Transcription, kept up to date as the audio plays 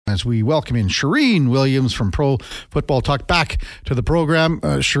As we welcome in Charean Williams from Pro Football Talk back to the program.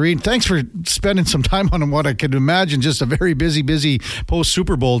 Charean, thanks for spending some time on what I can imagine just a very busy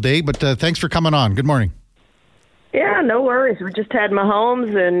post-Super Bowl day, but thanks for coming on. Good morning. Yeah, no worries. We just had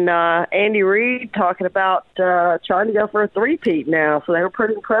Mahomes and Andy Reid talking about trying to go for a three-peat now, so they were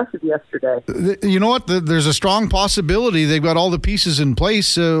pretty impressive yesterday. You know what? There's a strong possibility. They've got all the pieces in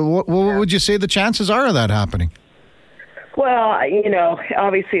place. What would you say the chances are of that happening? Well,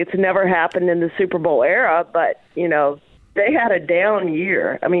 obviously it's never happened in the Super Bowl era, but, they had a down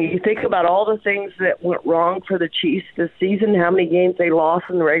year. I mean, you think about all the things that went wrong for the Chiefs this season, how many games they lost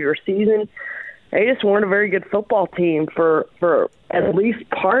in the regular season. They just weren't a very good football team for at least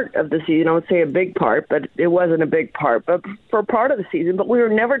part of the season. I would say a big part, but it wasn't a big part, but for part of the season. But we were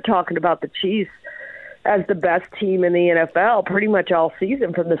never talking about the Chiefs as the best team in the NFL pretty much all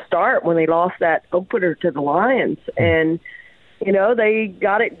season from the start when they lost that opener to the Lions. And, they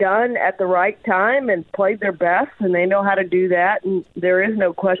got it done at the right time and played their best, and they know how to do that. And there is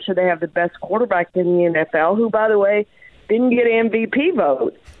no question they have the best quarterback in the NFL, who, by the way, didn't get an MVP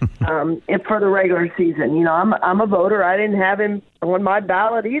vote for the regular season. I'm a voter. I didn't have him on my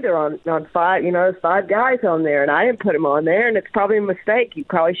ballot either on five. There's five guys on there, and I didn't put him on there, and it's probably a mistake. He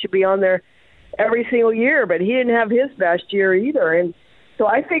probably should be on there every single year, but he didn't have his best year either. And so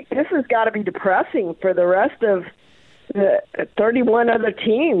I think this has got to be depressing for the rest of the 31 other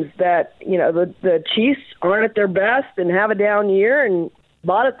teams that, the Chiefs aren't at their best and have a down year, and a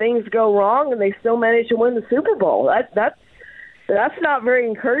lot of things go wrong, and they still manage to win the Super Bowl. That's not very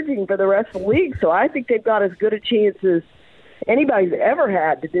encouraging for the rest of the league. So I think they've got as good a chance as anybody's ever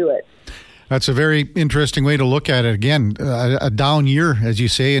had to do it. That's a very interesting way to look at it. Again, a down year, as you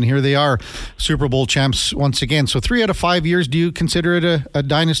say, and here they are, Super Bowl champs once again. So 3 out of 5 years, do you consider it a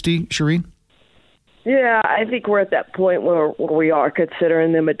dynasty, Charean? Yeah, I think we're at that point where we are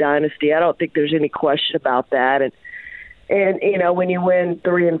considering them a dynasty. I don't think there's any question about that. And when you win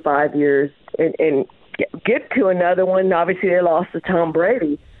 3 and 5 years and get to another one, obviously they lost to Tom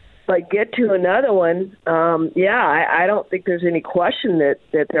Brady, but get to another one, I don't think there's any question that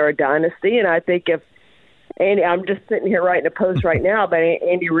they're a dynasty. And I think if Andy, I'm just sitting here writing a post right now, but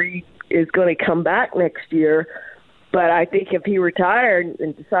Andy Reid is going to come back next year. But I think if he retired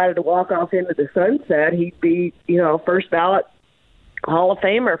and decided to walk off into the sunset, he'd be, first ballot Hall of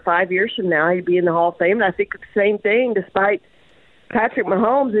Famer 5 years from now. He'd be in the Hall of Fame. And I think it's the same thing, despite Patrick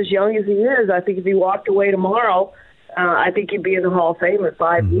Mahomes, as young as he is. I think if he walked away tomorrow, I think he'd be in the Hall of Fame in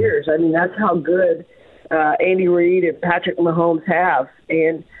 5 years. I mean, that's how good Andy Reid and Patrick Mahomes have.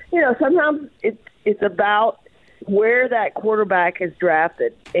 And, sometimes it's about where that quarterback is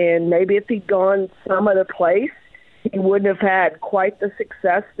drafted. And maybe if he'd gone some other place, he wouldn't have had quite the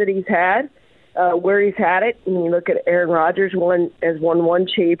success that he's had where he's had it. And you look at Aaron Rodgers has won one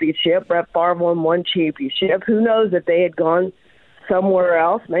championship. Brett Favre won one championship. Who knows if they had gone somewhere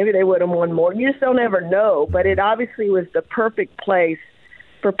else? Maybe they would have won more. You just don't ever know. But it obviously was the perfect place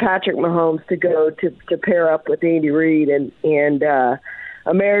for Patrick Mahomes to go to pair up with Andy Reid and a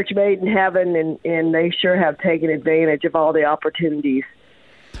marriage made in heaven. And they sure have taken advantage of all the opportunities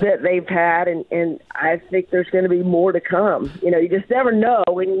that they've had, and I think there's going to be more to come. You just never know,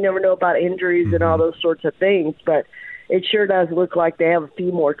 and you never know about injuries and all those sorts of things, but it sure does look like they have a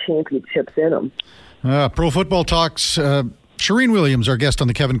few more championships in them. Pro Football Talks, Charean Williams, our guest on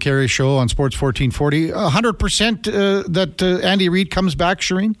the Kevin Karius Show on Sports 1440. 100% that Andy Reid comes back,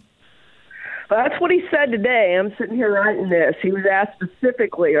 Charean? Well, that's what he said today. I'm sitting here writing this. He was asked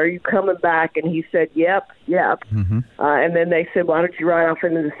specifically, are you coming back? And he said, yep. Mm-hmm. And then they said, why don't you ride off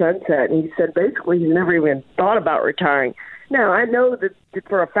into the sunset? And he said, basically, he's never even thought about retiring. Now, I know that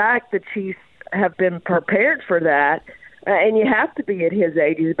for a fact the Chiefs have been prepared for that, and you have to be at his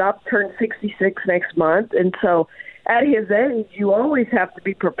age. He's about to turn 66 next month. And so at his age, you always have to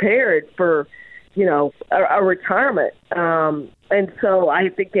be prepared for, a retirement. And so I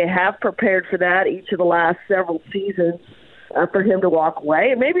think they have prepared for that each of the last several seasons for him to walk away.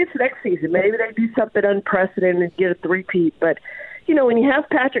 And maybe it's next season. Maybe they do something unprecedented and get a three-peat. But, when you have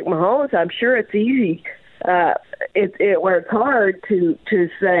Patrick Mahomes, I'm sure it's easy where it's hard to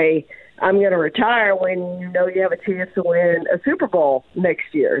say, I'm going to retire when you have a chance to win a Super Bowl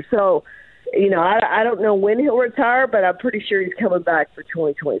next year. So, I don't know when he'll retire, but I'm pretty sure he's coming back for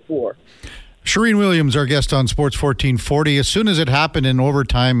 2024. Charean Williams, our guest on Sports 1440. As soon as it happened in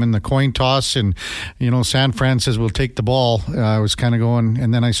overtime and the coin toss and, San Fran says we'll take the ball, I was kind of going,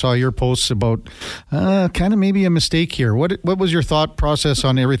 and then I saw your posts about kind of maybe a mistake here. What was your thought process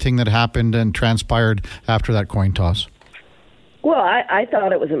on everything that happened and transpired after that coin toss? Well, I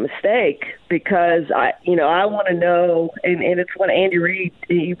thought it was a mistake because I want to know, and it's what Andy Reid,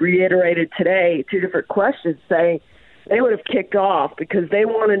 he reiterated today, two different questions saying they would have kicked off because they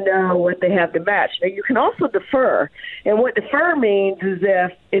want to know what they have to match. Now, you can also defer, and what defer means is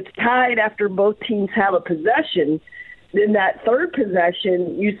if it's tied after both teams have a possession, then that third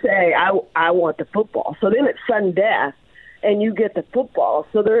possession, you say, I want the football. So then it's sudden death, and you get the football.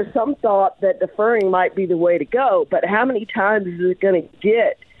 So there is some thought that deferring might be the way to go, but how many times is it going to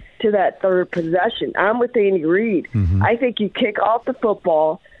get to that third possession? I'm with Andy Reid. Mm-hmm. I think you kick off the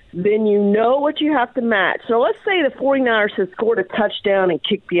football, then you know what you have to match. So let's say the 49ers have scored a touchdown and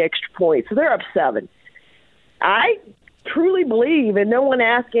kicked the extra point, so they're up 7. I truly believe, and no one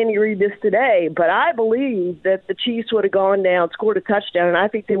asked Andy Reid this today, but I believe that the Chiefs would have gone down, scored a touchdown, and I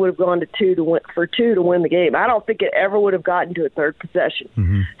think they would have gone to 2 to win the game. I don't think it ever would have gotten to a third possession.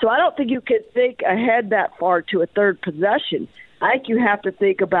 Mm-hmm. So I don't think you could think ahead that far to a third possession. I think you have to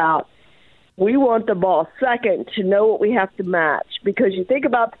think about, we want the ball second to know what we have to match, because you think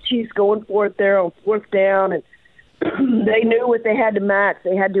about the Chiefs going for it there on 4th down, and they knew what they had to match.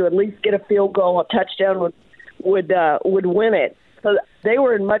 They had to at least get a field goal. A touchdown would win it. So they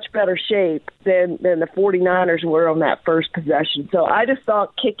were in much better shape than the 49ers were on that first possession. So I just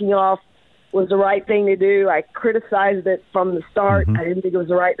thought kicking off was the right thing to do. I criticized it from the start. Mm-hmm. I didn't think it was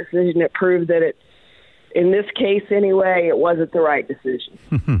the right decision. It proved that in this case anyway, it wasn't the right decision.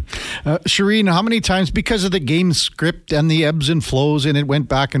 Charean, how many times, because of the game script and the ebbs and flows and it went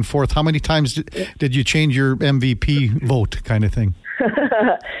back and forth, how many times did you change your MVP vote kind of thing?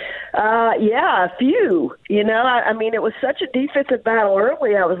 Yeah, a few. I mean, it was such a defensive battle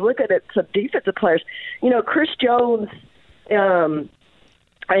early. I was looking at some defensive players. Chris Jones and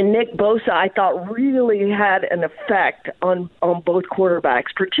Nick Bosa, I thought, really had an effect on both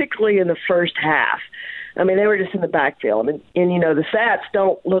quarterbacks, particularly in the first half. I mean, they were just in the backfield. And the stats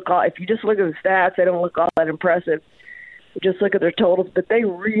don't look all – if you just look at the stats, they don't look all that impressive. Just look at their totals. But they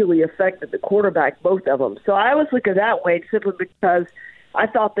really affected the quarterback, both of them. So I was looking that way simply because – I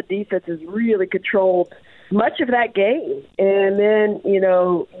thought the defenses really controlled much of that game. And then,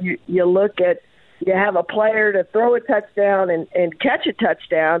 you look at, you have a player to throw a touchdown and catch a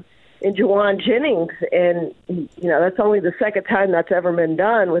touchdown in Juwan Jennings. And, that's only the second time that's ever been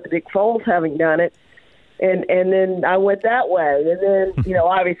done, with Nick Foles having done it. And then I went that way. And then,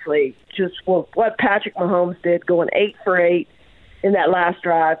 obviously, just what Patrick Mahomes did, going 8 for 8. In that last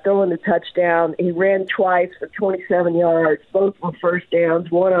drive, throwing the touchdown. He ran twice for 27 yards. Both were first downs,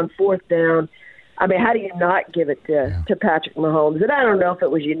 one on 4th down. I mean, how do you not give it to Patrick Mahomes? And I don't know if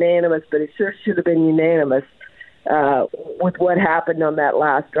it was unanimous, but it sure should have been unanimous with what happened on that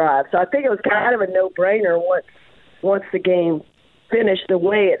last drive. So I think it was kind of a no-brainer once the game finished the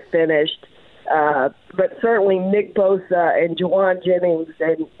way it finished. But certainly Nick Bosa and Juwan Jennings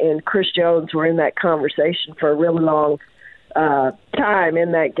and Chris Jones were in that conversation for a really long time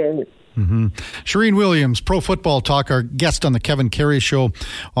in that game. Mm-hmm. Charean Williams, Pro Football Talk, our guest on the Kevin Karius Show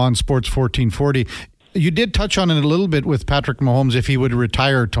on Sports 1440. You did touch on it a little bit with Patrick Mahomes. If he would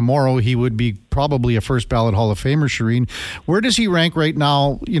retire tomorrow, he would be probably a first ballot Hall of Famer, Charean. Where does he rank right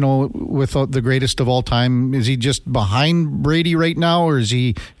now, with the greatest of all time? Is he just behind Brady right now, or is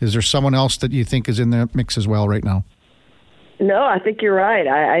there someone else that you think is in the mix as well right now? No, I think you're right.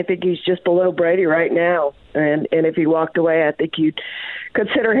 I think he's just below Brady right now. And if he walked away, I think you'd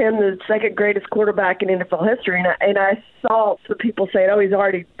consider him the second greatest quarterback in NFL history. And I saw some people saying, he's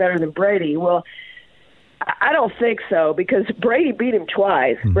already better than Brady. Well, I don't think so, because Brady beat him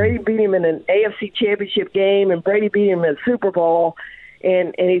twice. Mm-hmm. Brady beat him in an AFC championship game, and Brady beat him in a Super Bowl.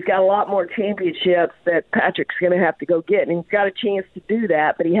 And he's got a lot more championships that Patrick's going to have to go get. And he's got a chance to do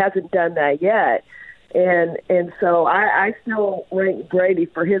that, but he hasn't done that yet. And so I still rank Brady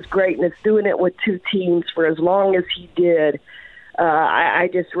for his greatness, doing it with two teams for as long as he did. I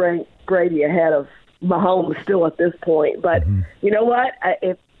just rank Brady ahead of Mahomes still at this point. But you know what?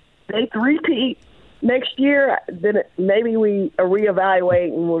 If they three-peat next year, then maybe we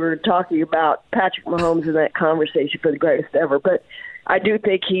reevaluate, and we're talking about Patrick Mahomes in that conversation for the greatest ever. But I do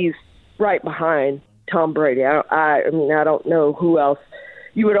think he's right behind Tom Brady. I mean, I don't know who else.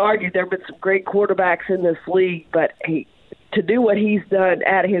 You would argue there have been some great quarterbacks in this league, but to do what he's done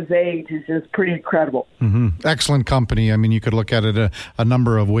at his age is just pretty incredible. Mm-hmm. Excellent company. I mean, you could look at it a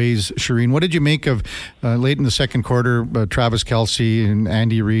number of ways, Charean. What did you make of late in the second quarter, Travis Kelce and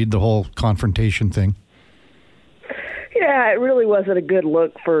Andy Reid, the whole confrontation thing? Yeah, it really wasn't a good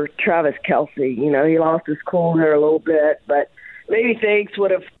look for Travis Kelce. He lost his cool there a little bit, but maybe things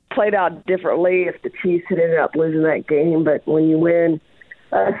would have played out differently if the Chiefs had ended up losing that game. But when you win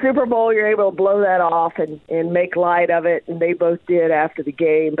Super Bowl, you're able to blow that off and make light of it, and they both did after the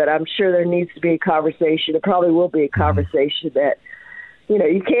game. But I'm sure there needs to be a conversation. There probably will be a conversation that,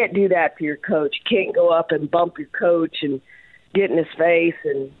 you can't do that to your coach. You can't go up and bump your coach and get in his face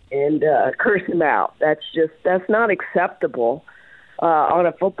and curse him out. That's not acceptable on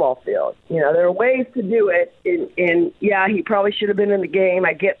a football field. There are ways to do it, and yeah, he probably should have been in the game.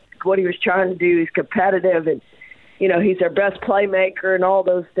 I get what he was trying to do. He's competitive, and he's their best playmaker and all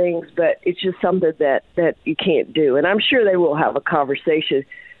those things, but it's just something that you can't do. And I'm sure they will have a conversation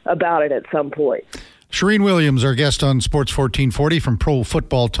about it at some point. Charean Williams, our guest on Sports 1440 from Pro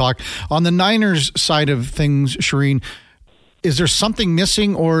Football Talk. On the Niners side of things, Charean, is there something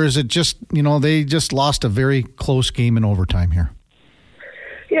missing, or is it just, they just lost a very close game in overtime here?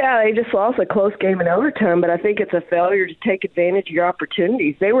 Yeah, they just lost a close game in overtime, but I think it's a failure to take advantage of your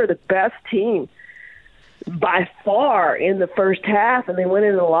opportunities. They were the best team by far in the first half, and they went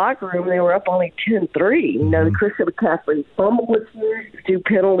in the locker room and they were up only 10-3. The Christian McCaffrey fumble was huge, 2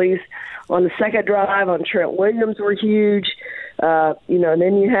 penalties on the second drive on Trent Williams were huge. And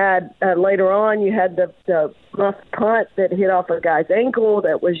then you had later on you had the rough punt that hit off a guy's ankle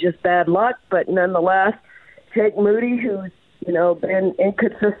that was just bad luck, but nonetheless, Jake Moody, who's been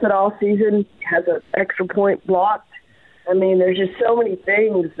inconsistent all season, has an extra point blocked. I mean, there's just so many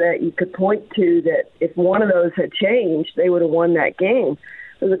things that you could point to that if one of those had changed, they would have won that game.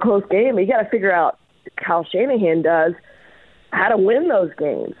 It was a close game. You got to figure out, Kyle Shanahan does, how to win those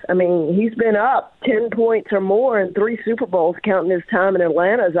games. I mean, he's been up 10 points or more in 3 Super Bowls, counting his time in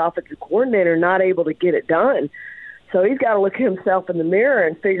Atlanta as offensive coordinator, not able to get it done. So he's got to look at himself in the mirror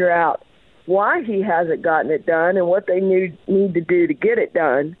and figure out why he hasn't gotten it done and what they need to do to get it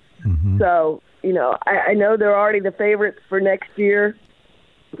done. Mm-hmm. So, I know they're already the favorites for next year.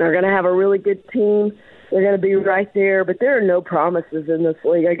 They're going to have a really good team. They're going to be right there, but there are no promises in this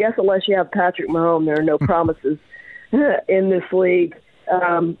league. I guess unless you have Patrick Mahomes, there are no promises in this league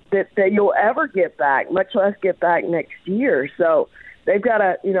that you'll ever get back, much less get back next year. So they've got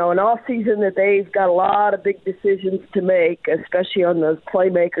an off season that they've got a lot of big decisions to make, especially on those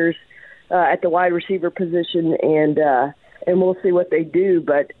playmakers at the wide receiver position, and we'll see what they do.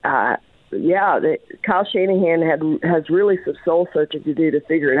 But Kyle Shanahan has really some soul searching to do to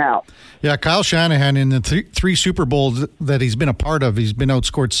figure it out. Yeah, Kyle Shanahan in the three Super Bowls that he's been a part of, he's been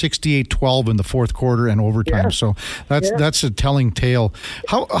outscored 68-12 in the fourth quarter and overtime. Yeah. So that's a telling tale.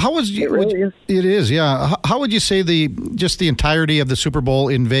 How was it? Really is. It is, yeah. How would you say the entirety of the Super Bowl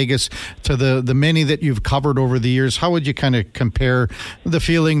in Vegas to the many that you've covered over the years? How would you kind of compare the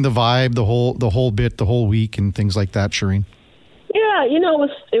feeling, the vibe, the whole bit, the whole week, and things like that, Charean? Yeah,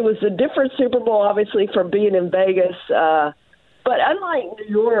 it was a different Super Bowl, obviously, from being in Vegas. But unlike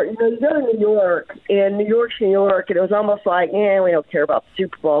New York, you go to New York, and New York's New York, and it was almost like, we don't care about the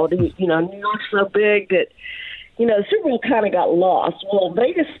Super Bowl. New York's so big that, the Super Bowl kind of got lost. Well,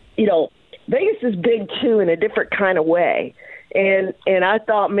 Vegas is big, too, in a different kind of way. And I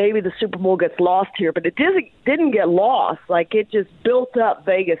thought maybe the Super Bowl gets lost here, but it didn't get lost. Like, it just built up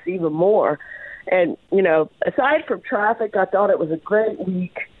Vegas even more. And, aside from traffic, I thought it was a great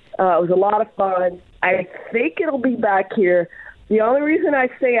week. It was a lot of fun. I think it'll be back here. The only reason I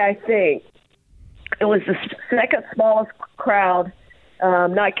say I think, it was the second smallest crowd,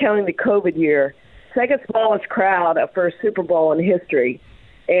 not counting the COVID year, second smallest crowd for a Super Bowl in history.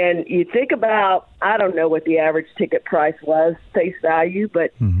 And you think about, I don't know what the average ticket price was, face value,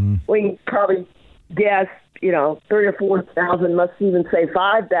 but we can probably guess, 3,000 or 4,000, must even say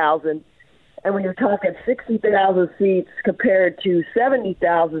 5,000. And when you're talking 60,000 seats compared to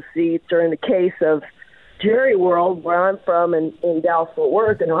 70,000 seats, or in the case of Jerry World, where I'm from in Dallas-Fort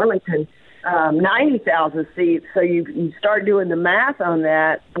Worth and Arlington, 90,000 seats. So you start doing the math on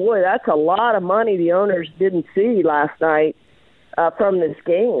that. Boy, that's a lot of money the owners didn't see last night from this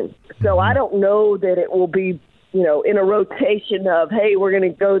game. So I don't know that it will be, in a rotation of, hey, we're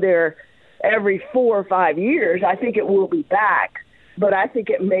going to go there every 4 or 5 years. I think it will be back. But I think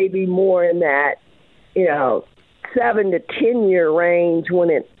it may be more in that, 7 to 10 year range when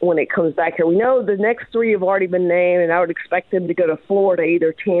it comes back here. We know the next 3 have already been named, and I would expect them to go to Florida,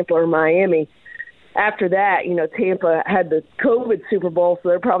 either Tampa or Miami. After that, Tampa had the COVID Super Bowl, so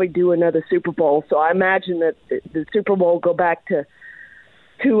they'll probably do another Super Bowl. So I imagine that the Super Bowl will go back to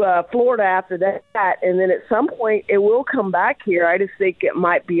Florida after that, and then at some point it will come back here. I just think it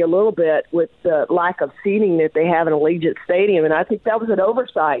might be a little bit with the lack of seating that they have in Allegiant Stadium, and I think that was an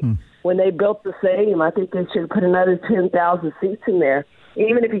oversight when they built the stadium. I think they should put another 10,000 seats in there.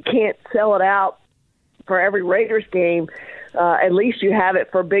 Even if you can't sell it out for every Raiders game, at least you have it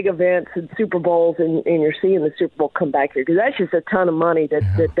for big events and Super Bowls, and you're seeing the Super Bowl come back here, because that's just a ton of money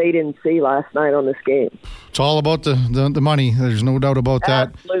that they didn't see last night on this game. It's all about the money. There's no doubt about that.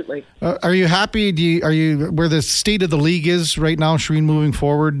 Absolutely. Are you happy? Are you where the state of the league is right now, Charean, moving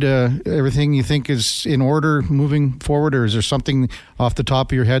forward? Everything you think is in order moving forward, or is there something off the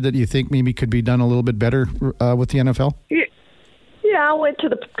top of your head that you think maybe could be done a little bit better with the NFL? Yeah, I went to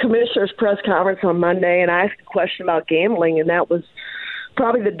the commissioner's press conference on Monday, and I asked a question about gambling, and that was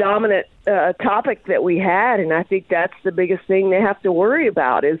probably the dominant topic that we had, and I think that's the biggest thing they have to worry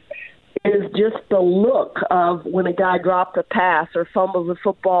about is just the look of when a guy drops a pass or fumbles a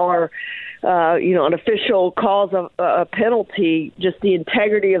football, or an official calls a penalty, just the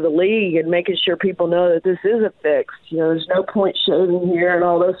integrity of the league and making sure people know that this isn't fixed. There's no point shaving here and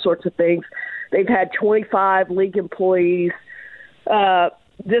all those sorts of things. They've had 25 league employees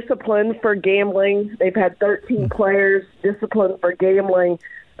disciplined for gambling. They've had 13 players disciplined for gambling.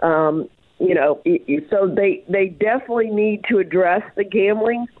 So they definitely need to address the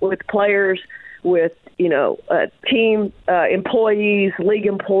gambling with players, with team employees, league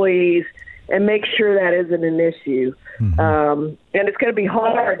employees, and make sure that isn't an issue. Mm-hmm. And it's going to be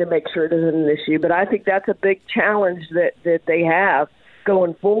hard to make sure it isn't an issue, but I think that's a big challenge that they have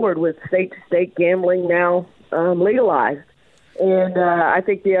going forward with state-to-state gambling now legalized. And I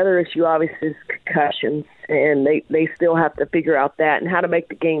think the other issue, obviously, is concussions, and they still have to figure out that and how to make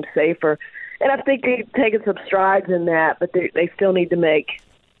the game safer. And I think they've taken some strides in that, but they still need to make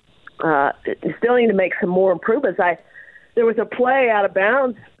some more improvements. There was a play out of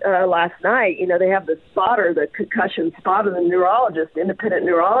bounds last night. They have the spotter, the concussion spotter, the neurologist, independent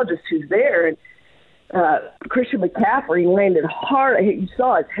neurologist who's there, and Christian McCaffrey landed hard. You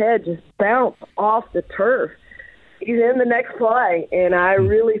saw his head just bounce off the turf. He's in the next play, and I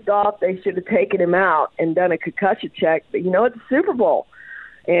really thought they should have taken him out and done a concussion check. But, it's a Super Bowl,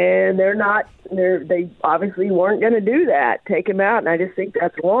 and they obviously weren't going to do that, take him out, and I just think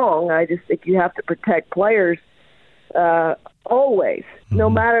that's wrong. I just think you have to protect players always, no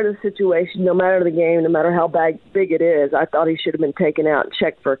matter the situation, no matter the game, no matter how big it is. I thought he should have been taken out and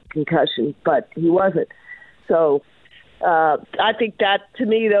checked for concussion, but he wasn't. So I think that, to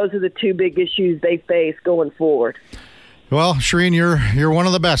me, those are the two big issues they face going forward. Well, Charean, you're one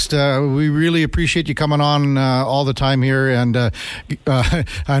of the best. We really appreciate you coming on all the time here, and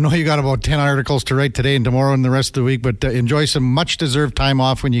I know you got about 10 articles to write today and tomorrow and the rest of the week, but enjoy some much-deserved time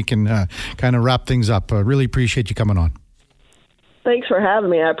off when you can kind of wrap things up. Really appreciate you coming on. Thanks for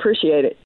having me. I appreciate it.